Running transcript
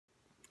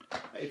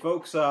Hey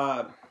folks,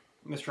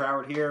 Mr.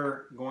 Howard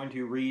here, going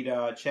to read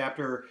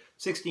chapter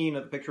 16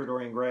 of the Picture of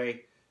Dorian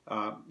Gray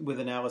with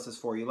analysis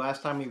for you.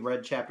 Last time we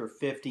read chapter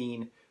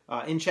 15.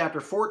 In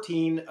chapter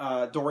 14,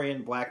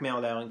 Dorian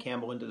blackmailed Alan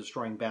Campbell into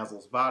destroying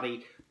Basil's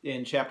body.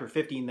 In chapter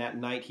 15, that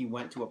night he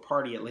went to a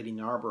party at Lady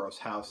Narborough's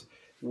house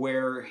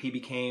where he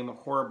became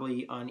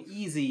horribly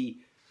uneasy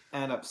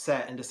and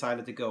upset and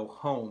decided to go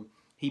home.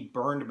 He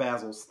burned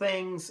Basil's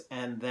things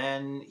and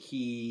then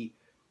he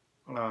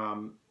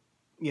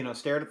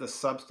stared at the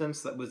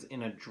substance that was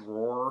in a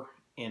drawer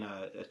in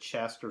a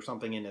chest or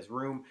something in his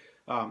room,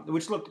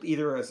 which looked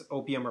either as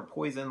opium or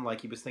poison,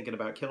 like he was thinking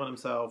about killing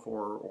himself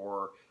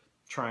or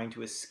trying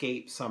to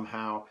escape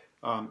somehow.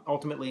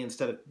 Ultimately,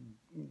 instead of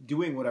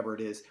doing whatever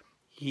it is,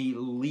 he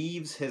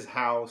leaves his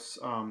house,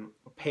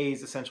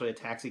 pays essentially a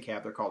taxi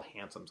cab, they're called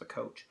hansoms, a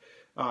coach,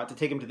 to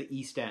take him to the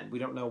East End. We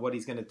don't know what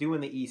he's going to do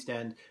in the East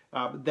End,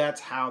 but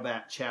that's how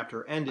that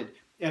chapter ended.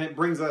 And it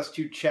brings us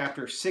to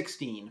chapter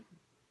 16,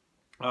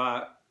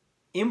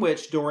 in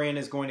which Dorian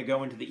is going to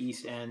go into the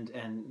East End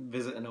and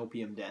visit an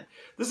opium den.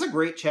 This is a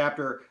great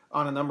chapter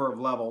on a number of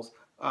levels.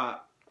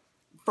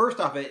 First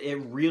off, it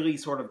really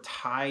sort of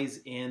ties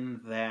in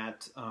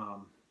that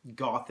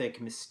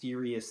gothic,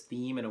 mysterious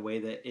theme in a way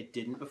that it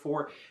didn't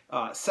before.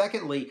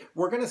 Secondly,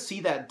 we're going to see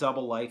that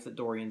double life that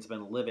Dorian's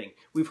been living.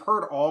 We've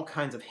heard all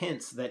kinds of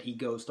hints that he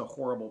goes to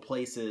horrible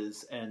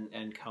places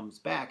and comes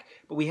back,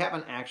 but we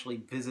haven't actually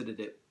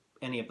visited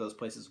any of those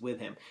places with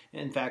him.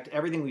 In fact,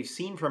 everything we've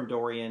seen from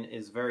Dorian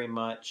is very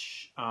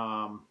much,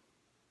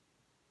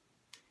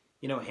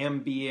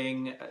 him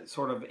being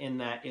sort of in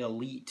that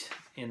elite,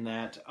 in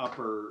that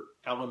upper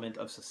element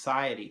of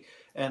society.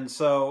 And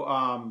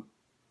so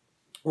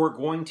we're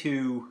going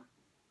to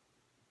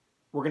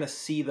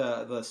see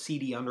the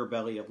seedy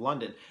underbelly of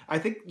London. I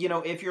think,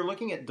 if you're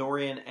looking at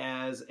Dorian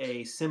as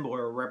a symbol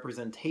or a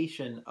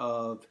representation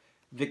of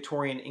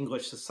Victorian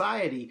English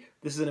society,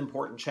 this is an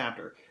important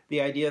chapter. The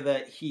idea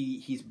that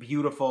he's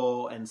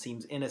beautiful and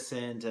seems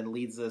innocent and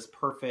leads this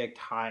perfect,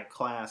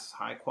 high-class,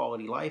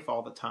 high-quality life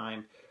all the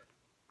time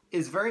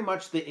is very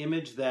much the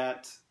image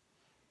that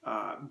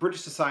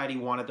British society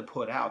wanted to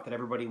put out, that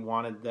everybody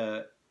wanted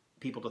the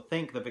people to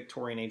think the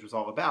Victorian age was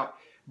all about.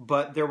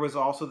 But there was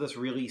also this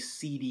really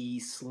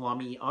seedy,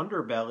 slummy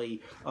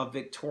underbelly of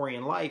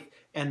Victorian life,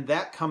 and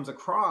that comes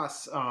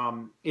across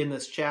in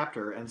this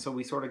chapter. And so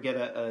we sort of get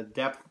a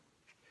depth,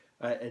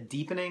 a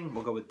deepening,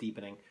 we'll go with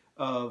deepening,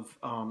 of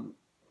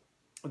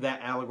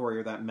that allegory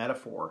or that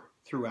metaphor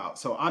throughout.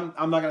 So I'm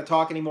not going to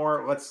talk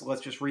anymore.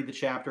 Let's just read the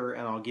chapter,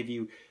 and I'll give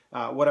you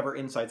whatever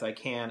insights I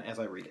can as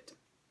I read it.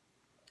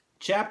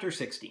 Chapter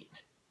 16.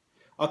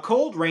 A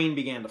cold rain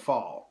began to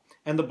fall,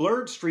 and the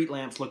blurred street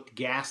lamps looked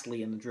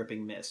ghastly in the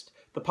dripping mist.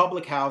 The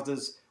public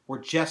houses were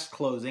just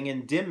closing,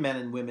 and dim men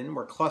and women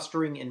were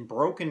clustering in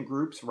broken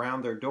groups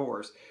round their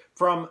doors.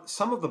 From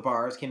some of the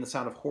bars came the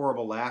sound of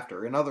horrible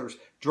laughter. In others,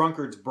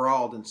 drunkards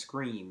brawled and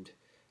screamed.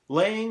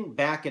 Laying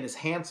back in his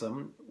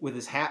hansom, with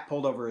his hat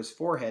pulled over his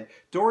forehead,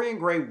 Dorian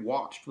Gray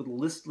watched with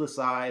listless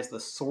eyes the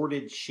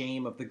sordid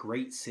shame of the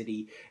great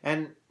city,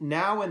 and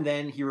now and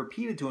then he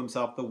repeated to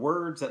himself the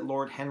words that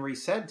Lord Henry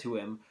said to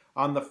him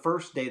on the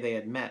first day they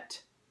had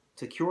met: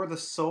 to cure the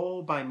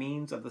soul by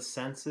means of the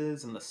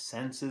senses, and the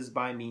senses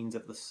by means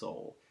of the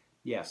soul.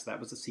 Yes, that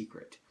was the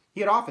secret. He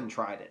had often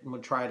tried it, and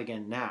would try it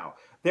again now.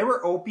 There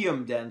were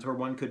opium dens where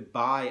one could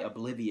buy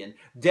oblivion,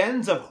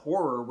 dens of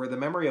horror where the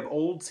memory of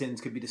old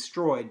sins could be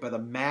destroyed by the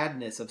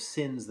madness of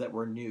sins that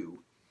were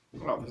new.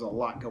 Well, there's a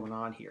lot going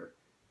on here.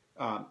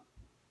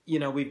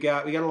 We've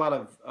got a lot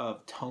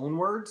of tone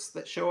words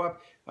that show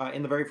up.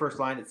 In the very first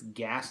line, it's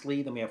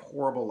ghastly. Then we have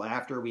horrible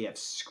laughter. We have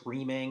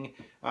screaming.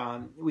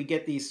 We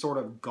get these sort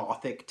of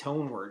gothic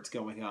tone words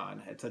going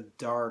on. It's a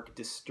dark,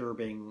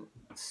 disturbing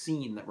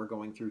scene that we're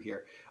going through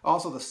here.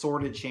 Also, the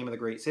sordid shame of the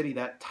great city,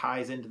 that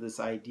ties into this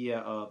idea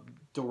of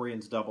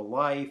Dorian's double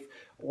life,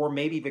 or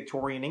maybe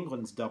Victorian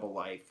England's double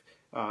life.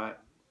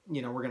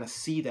 We're going to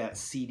see that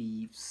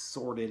seedy,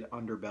 sordid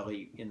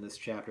underbelly in this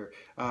chapter.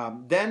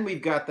 Then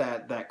we've got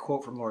that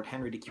quote from Lord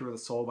Henry: to cure the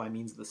soul by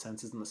means of the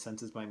senses, and the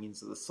senses by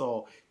means of the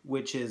soul,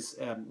 which is,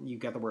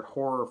 you've got the word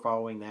horror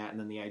following that, and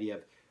then the idea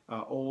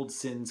of old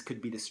sins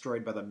could be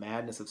destroyed by the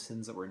madness of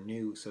sins that were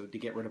new. So to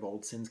get rid of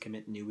old sins,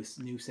 commit new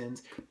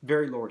sins.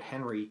 Very Lord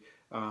Henry,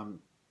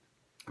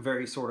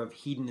 very sort of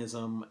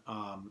hedonism,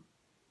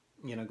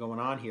 going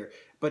on here.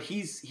 But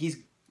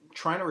he's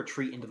trying to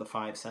retreat into the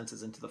five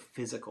senses, into the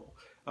physical.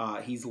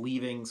 He's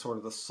leaving sort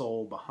of the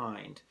soul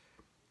behind.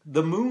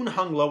 The moon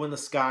hung low in the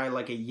sky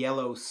like a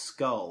yellow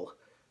skull.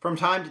 From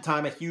time to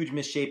time, a huge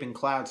misshapen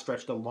cloud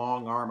stretched a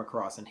long arm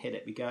across and hid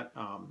it. We got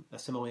a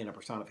simile and a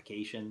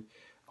personification,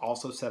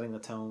 also setting the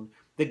tone.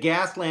 The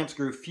gas lamps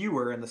grew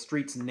fewer and the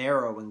streets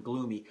narrow and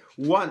gloomy.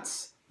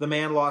 Once the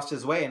man lost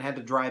his way and had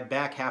to drive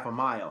back half a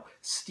mile.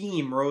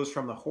 Steam rose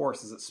from the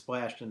horse as it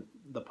splashed in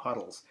the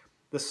puddles.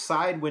 The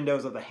side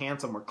windows of the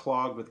hansom were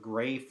clogged with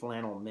gray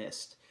flannel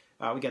mist.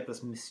 We get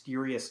this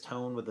mysterious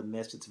tone with the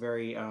mist. It's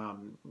very,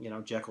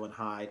 Jekyll and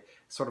Hyde,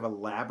 sort of a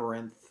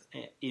labyrinth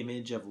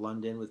image of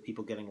London with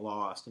people getting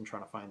lost and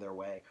trying to find their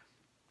way.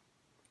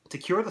 To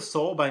cure the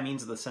soul by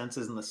means of the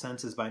senses, and the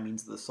senses by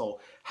means of the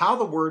soul. How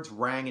the words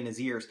rang in his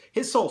ears.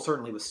 His soul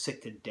certainly was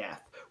sick to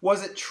death.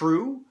 Was it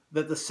true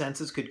that the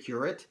senses could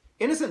cure it?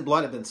 Innocent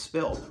blood had been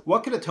spilled.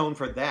 What could atone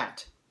for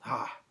that?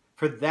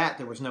 For that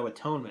there was no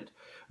atonement.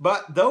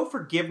 But though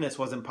forgiveness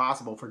was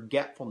impossible,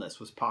 forgetfulness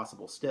was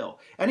possible still.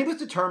 And he was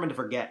determined to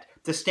forget,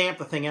 to stamp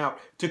the thing out,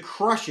 to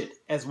crush it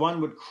as one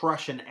would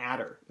crush an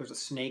adder. There's a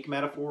snake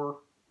metaphor,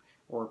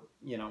 or,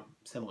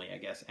 simile, I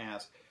guess,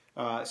 as.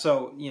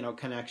 So,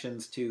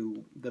 connections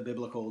to the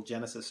biblical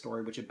Genesis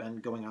story, which have been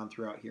going on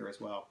throughout here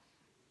as well.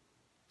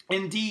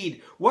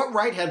 Indeed, what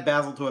right had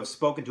Basil to have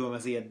spoken to him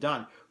as he had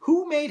done?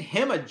 Who made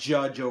him a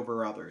judge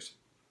over others?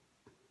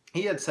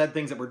 He had said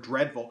things that were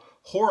dreadful,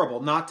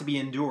 horrible, not to be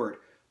endured.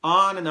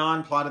 On and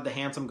on plodded the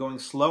hansom, going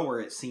slower,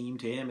 it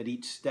seemed to him, at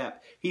each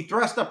step. He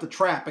thrust up the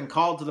trap and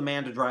called to the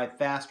man to drive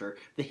faster.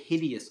 The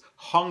hideous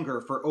hunger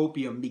for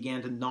opium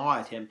began to gnaw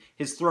at him.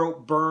 His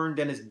throat burned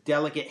and his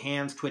delicate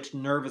hands twitched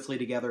nervously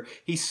together.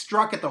 He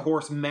struck at the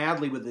horse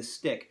madly with his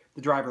stick.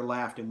 The driver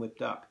laughed and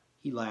whipped up.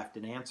 He laughed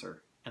in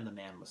answer, and the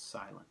man was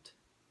silent.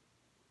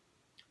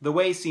 The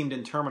way seemed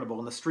interminable,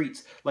 and the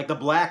streets like the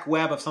black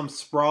web of some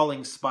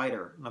sprawling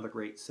spider. Another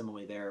great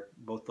simile there,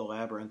 both the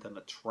labyrinth and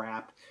the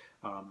trap.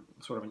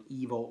 Sort of an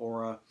evil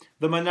aura.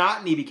 The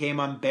monotony became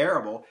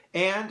unbearable,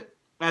 and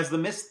as the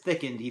mist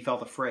thickened, he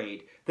felt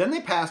afraid. Then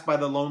they passed by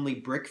the lonely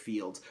brick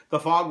fields. The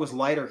fog was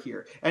lighter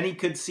here, and he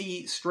could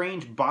see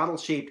strange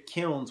bottle-shaped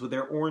kilns with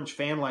their orange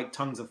fan-like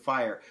tongues of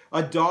fire.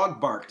 A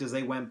dog barked as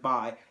they went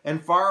by,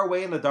 and far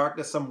away in the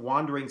darkness some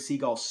wandering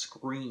seagull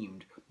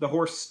screamed. The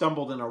horse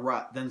stumbled in a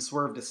rut, then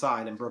swerved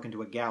aside and broke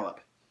into a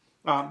gallop.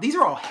 These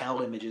are all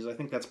hell images. I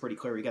think that's pretty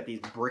clear. We got these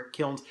brick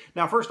kilns.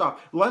 Now, first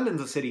off, London's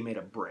a city made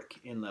of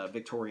brick in the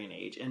Victorian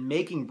age, and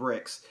making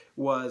bricks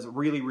was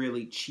really,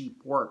 really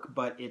cheap work,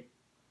 but it,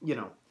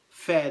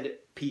 fed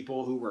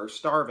people who were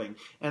starving.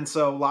 And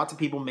so lots of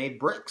people made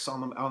bricks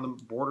on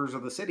the borders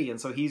of the city. And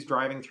so he's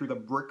driving through the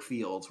brick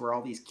fields where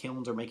all these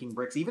kilns are making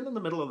bricks, even in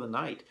the middle of the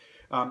night.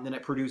 And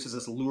it produces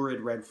this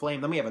lurid red flame.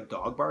 Then we have a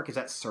dog bark. Is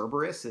that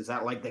Cerberus? Is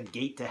that like the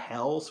gate to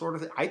hell sort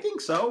of thing? I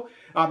think so.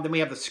 Then we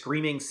have the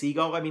screaming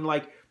seagull. I mean,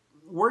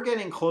 we're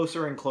getting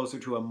closer and closer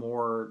to a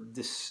more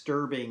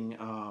disturbing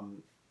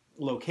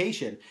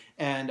location.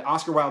 And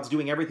Oscar Wilde's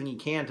doing everything he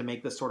can to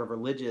make this sort of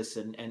religious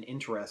and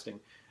interesting.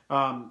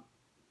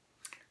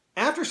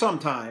 After some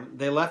time,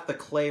 they left the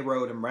clay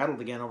road and rattled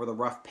again over the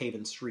rough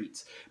paven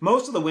streets.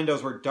 Most of the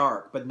windows were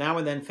dark, but now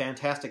and then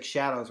fantastic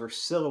shadows were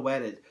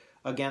silhouetted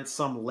against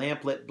some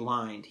lamplit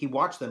blind. He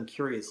watched them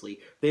curiously.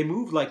 They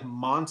moved like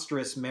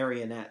monstrous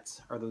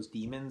marionettes. Are those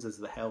demons? Is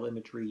the hell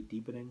imagery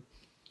deepening?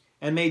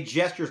 And made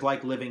gestures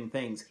like living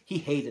things. He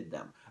hated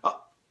them.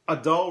 A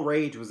dull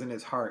rage was in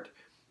his heart.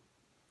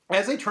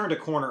 As they turned a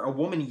corner, a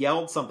woman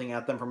yelled something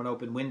at them from an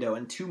open window,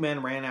 and two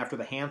men ran after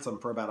the hansom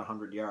for about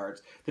 100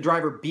 yards. The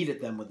driver beat at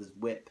them with his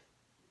whip.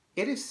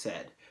 It is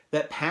said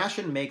that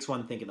passion makes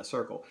one think in a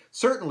circle.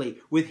 Certainly,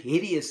 with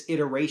hideous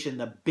iteration,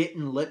 the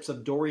bitten lips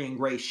of Dorian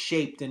Gray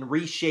shaped and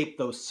reshaped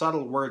those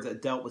subtle words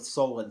that dealt with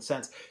soul and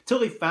sense,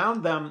 till he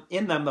found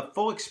in them the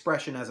full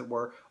expression, as it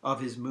were,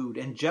 of his mood,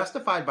 and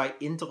justified by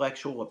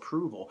intellectual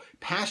approval,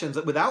 passions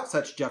that without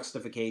such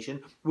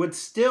justification would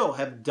still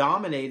have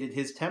dominated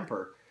his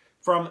temper.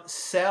 From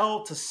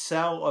cell to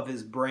cell of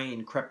his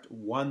brain crept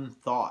one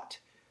thought,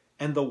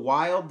 and the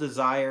wild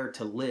desire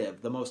to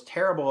live, the most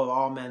terrible of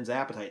all men's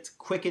appetites,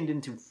 quickened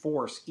into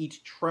force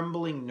each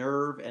trembling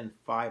nerve and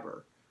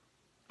fiber.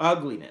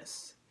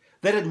 Ugliness,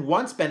 that had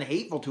once been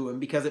hateful to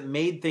him because it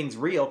made things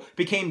real,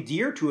 became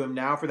dear to him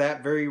now for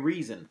that very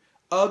reason.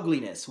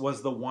 Ugliness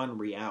was the one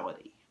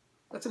reality.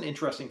 That's an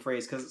interesting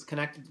phrase because it's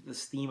connected to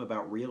this theme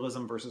about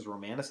realism versus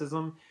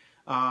romanticism.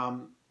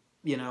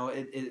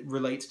 It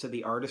relates to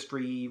the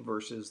artistry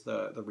versus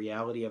the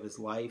reality of his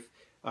life.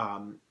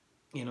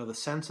 The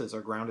senses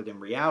are grounded in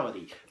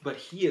reality, but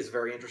he is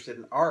very interested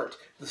in art.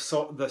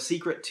 The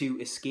secret to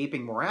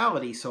escaping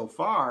morality so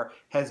far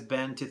has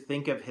been to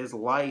think of his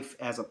life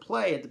as a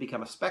play and to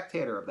become a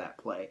spectator of that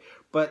play.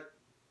 But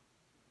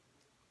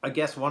I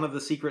guess one of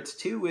the secrets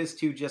too is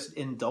to just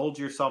indulge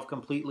yourself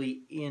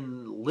completely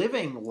in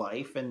living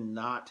life and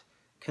not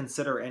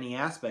consider any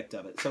aspect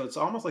of it. So it's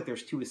almost like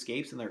there's two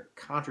escapes and they're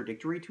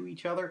contradictory to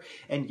each other,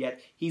 and yet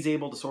he's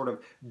able to sort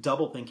of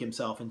double think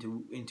himself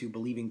into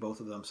believing both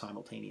of them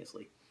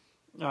simultaneously.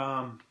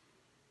 Let's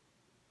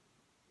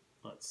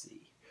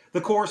see. The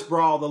coarse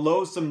brawl, the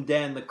loathsome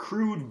den, the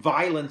crude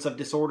violence of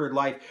disordered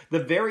life,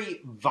 the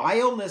very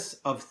vileness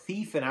of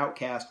thief and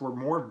outcast were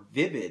more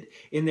vivid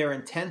in their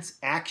intense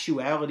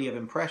actuality of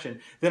impression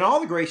than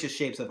all the gracious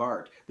shapes of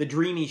art, the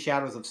dreamy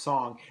shadows of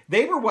song.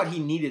 They were what he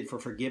needed for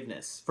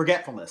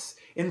forgetfulness.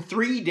 In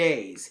 3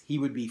 days, he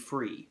would be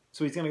free.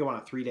 So he's going to go on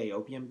a 3-day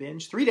opium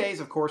binge. 3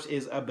 days, of course,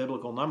 is a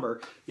biblical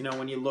number,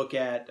 when you look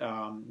at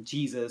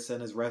Jesus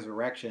and his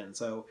resurrection.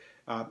 So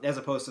as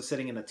opposed to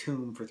sitting in a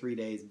tomb for 3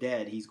 days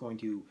dead, he's going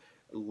to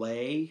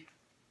lay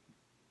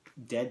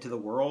dead to the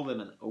world in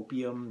an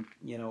opium,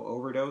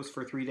 overdose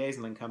for 3 days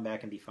and then come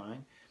back and be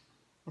fine.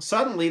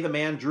 Suddenly, the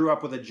man drew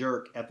up with a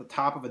jerk at the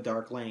top of a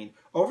dark lane.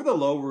 Over the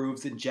low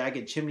roofs and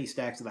jagged chimney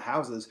stacks of the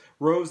houses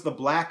rose the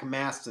black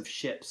masts of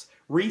ships.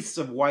 Wreaths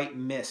of white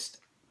mist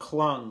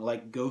clung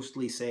like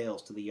ghostly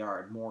sails to the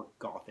yard. More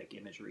Gothic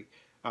imagery.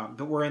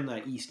 But we're in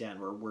the East End.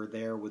 We're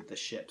there with the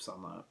ships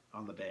on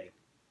the bay,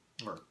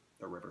 or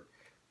the river.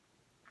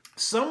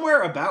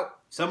 Somewhere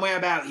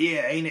about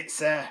here, ain't it,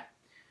 sir?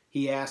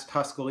 He asked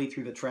huskily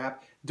through the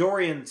trap.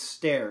 Dorian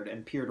stared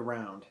and peered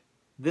around.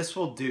 This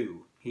will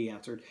do, he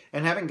answered,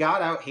 and having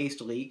got out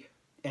hastily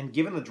and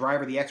given the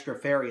driver the extra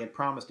fare he had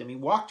promised him, he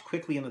walked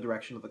quickly in the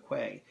direction of the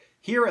quay.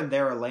 Here and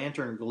there a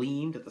lantern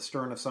gleamed at the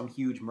stern of some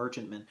huge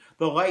merchantman.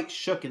 The light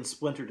shook and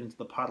splintered into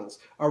the puddles.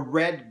 A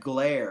red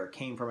glare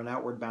came from an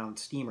outward-bound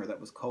steamer that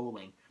was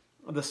coaling.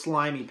 The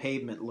slimy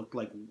pavement looked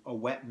like a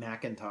wet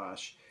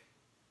mackintosh.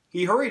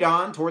 He hurried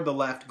on toward the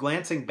left,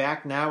 glancing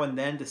back now and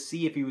then to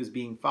see if he was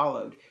being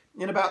followed.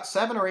 In about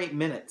 7 or 8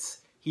 minutes,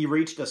 he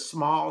reached a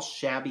small,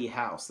 shabby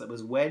house that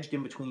was wedged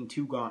in between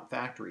two gaunt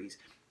factories.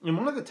 In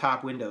one of the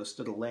top windows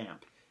stood a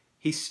lamp.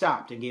 He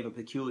stopped and gave a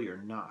peculiar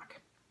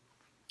knock.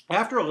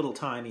 After a little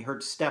time, he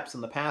heard steps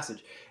in the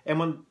passage,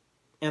 and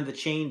the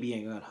chain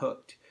being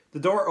unhooked. The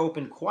door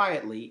opened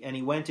quietly, and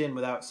he went in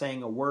without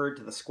saying a word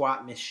to the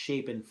squat,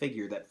 misshapen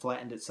figure that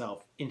flattened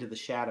itself into the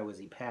shadow as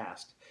he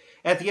passed.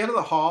 At the end of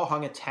the hall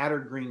hung a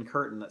tattered green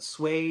curtain that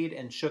swayed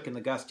and shook in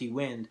the gusty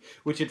wind,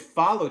 which had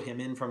followed him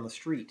in from the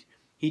street.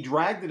 He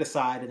dragged it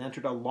aside and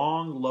entered a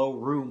long, low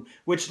room,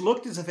 which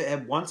looked as if it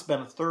had once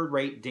been a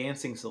third-rate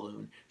dancing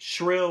saloon.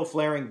 Shrill,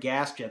 flaring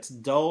gas jets,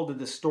 dulled and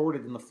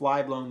distorted in the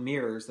fly-blown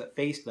mirrors that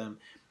faced them,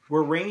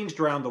 were ranged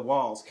round the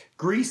walls.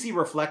 Greasy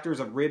reflectors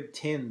of ribbed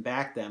tin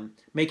backed them,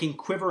 making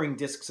quivering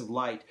discs of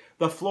light.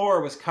 The floor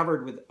was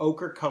covered with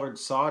ochre-colored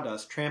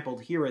sawdust,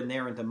 trampled here and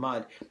there into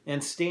mud,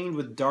 and stained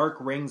with dark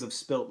rings of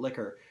spilt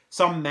liquor.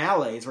 Some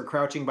Malays were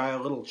crouching by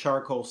a little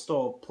charcoal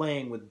stove,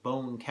 playing with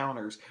bone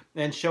counters,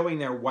 and showing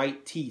their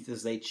white teeth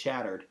as they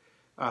chattered.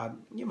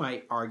 You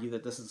might argue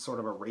that this is sort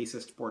of a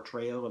racist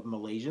portrayal of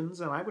Malaysians,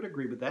 and I would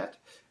agree with that.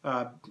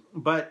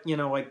 But, you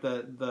know, like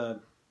this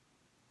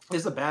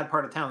is a bad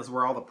part of town. This is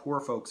where all the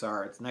poor folks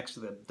are. It's next to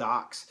the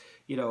docks.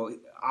 You know,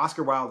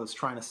 Oscar Wilde is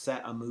trying to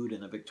set a mood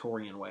in a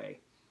Victorian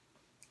way.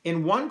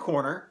 In one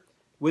corner,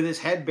 with his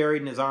head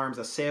buried in his arms,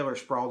 a sailor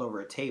sprawled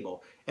over a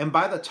table, and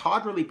by the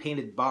tawdrily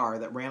painted bar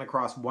that ran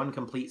across one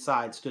complete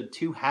side stood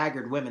 2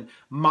 haggard women,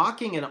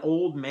 mocking an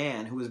old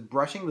man who was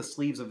brushing the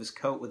sleeves of his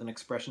coat with an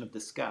expression of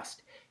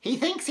disgust. "He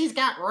thinks he's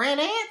got red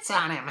ants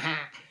on him,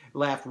 huh?"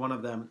 laughed one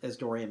of them as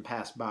Dorian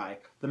passed by.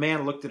 The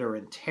man looked at her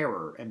in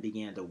terror and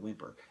began to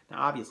whimper.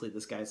 Now, obviously,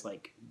 this guy's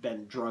like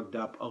been drugged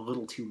up a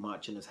little too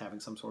much and is having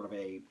some sort of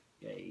a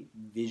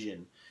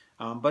vision.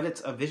 But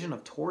it's a vision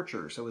of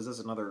torture, so is this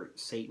another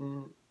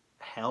Satan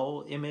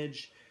hell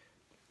image?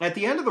 At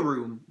the end of the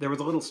room, there was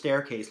a little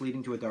staircase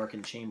leading to a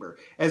darkened chamber.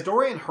 As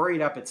Dorian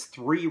hurried up its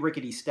 3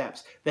 rickety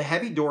steps, the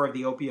heavy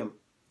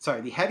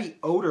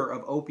odor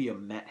of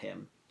opium met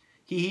him.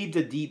 He heaved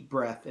a deep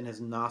breath, and his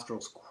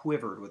nostrils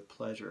quivered with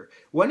pleasure.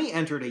 When he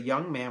entered, a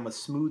young man with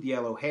smooth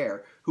yellow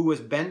hair, who was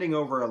bending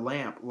over a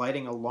lamp,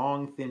 lighting a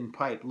long, thin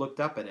pipe, looked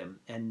up at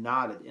him and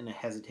nodded in a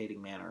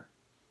hesitating manner.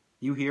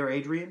 "You here,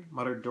 Adrian?"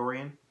 muttered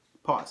Dorian.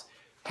 Pause.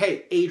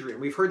 Hey,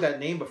 Adrian, we've heard that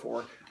name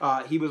before.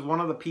 He was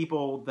one of the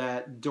people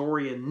that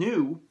Dorian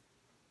knew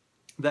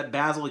that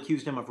Basil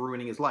accused him of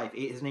ruining his life.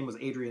 His name was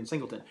Adrian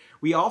Singleton.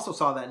 We also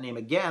saw that name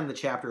again the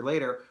chapter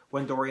later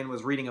when Dorian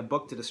was reading a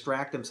book to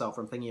distract himself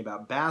from thinking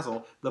about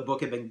Basil. The book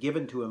had been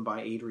given to him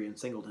by Adrian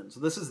Singleton. So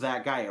this is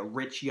that guy, a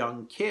rich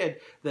young kid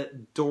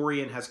that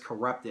Dorian has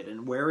corrupted.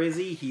 And where is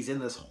he? He's in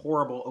this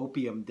horrible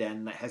opium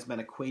den that has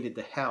been equated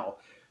to hell.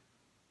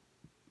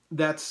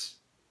 That's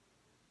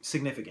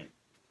significant.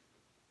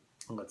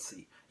 Let's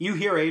see. "You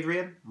here,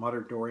 Adrian?"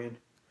 muttered Dorian.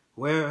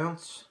 "Where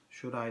else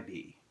should I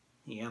be?"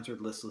 he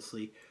answered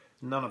listlessly.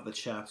 "None of the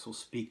chaps will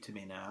speak to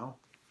me now."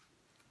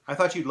 "I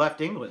thought you'd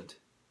left England."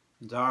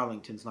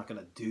 "Darlington's not going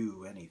to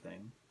do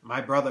anything.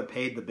 My brother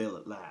paid the bill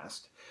at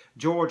last.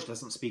 George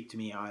doesn't speak to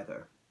me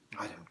either.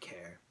 I don't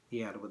care,"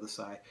 he added with a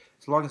sigh.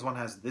 "As long as one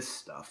has this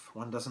stuff,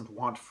 one doesn't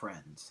want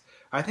friends.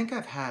 I think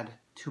I've had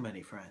too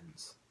many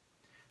friends."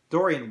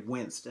 Dorian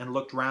winced and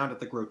looked round at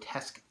the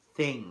grotesque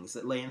things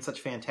that lay in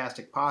such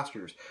fantastic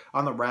postures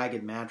on the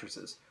ragged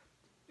mattresses.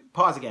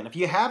 Pause again. If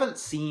you haven't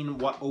seen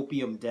what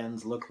opium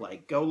dens look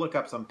like, go look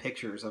up some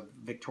pictures of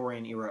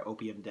Victorian-era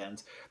opium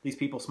dens. These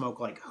people smoke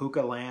like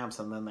hookah lamps,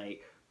 and then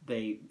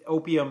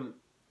opium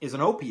is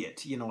an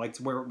opiate, you know, like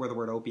where the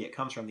word opiate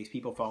comes from. These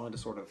people fall into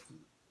sort of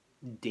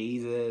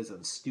dazes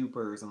and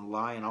stupors and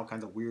lie in all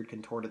kinds of weird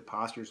contorted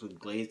postures with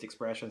glazed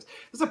expressions.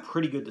 This is a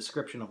pretty good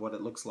description of what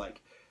it looks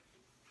like.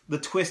 The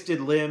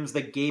twisted limbs,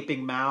 the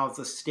gaping mouths,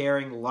 the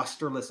staring,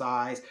 lusterless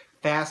eyes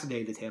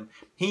fascinated him.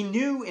 He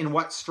knew in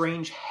what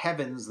strange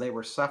heavens they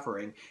were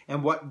suffering,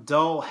 and what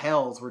dull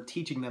hells were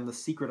teaching them the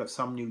secret of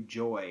some new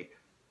joy.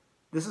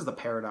 This is the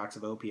paradox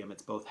of opium.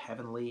 It's both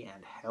heavenly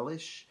and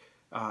hellish,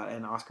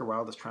 and Oscar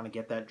Wilde is trying to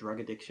get that drug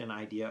addiction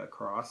idea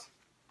across.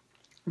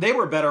 They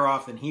were better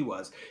off than he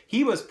was.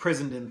 He was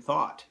prisoned in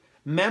thought.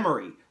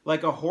 Memory,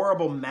 like a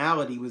horrible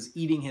malady, was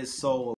eating his soul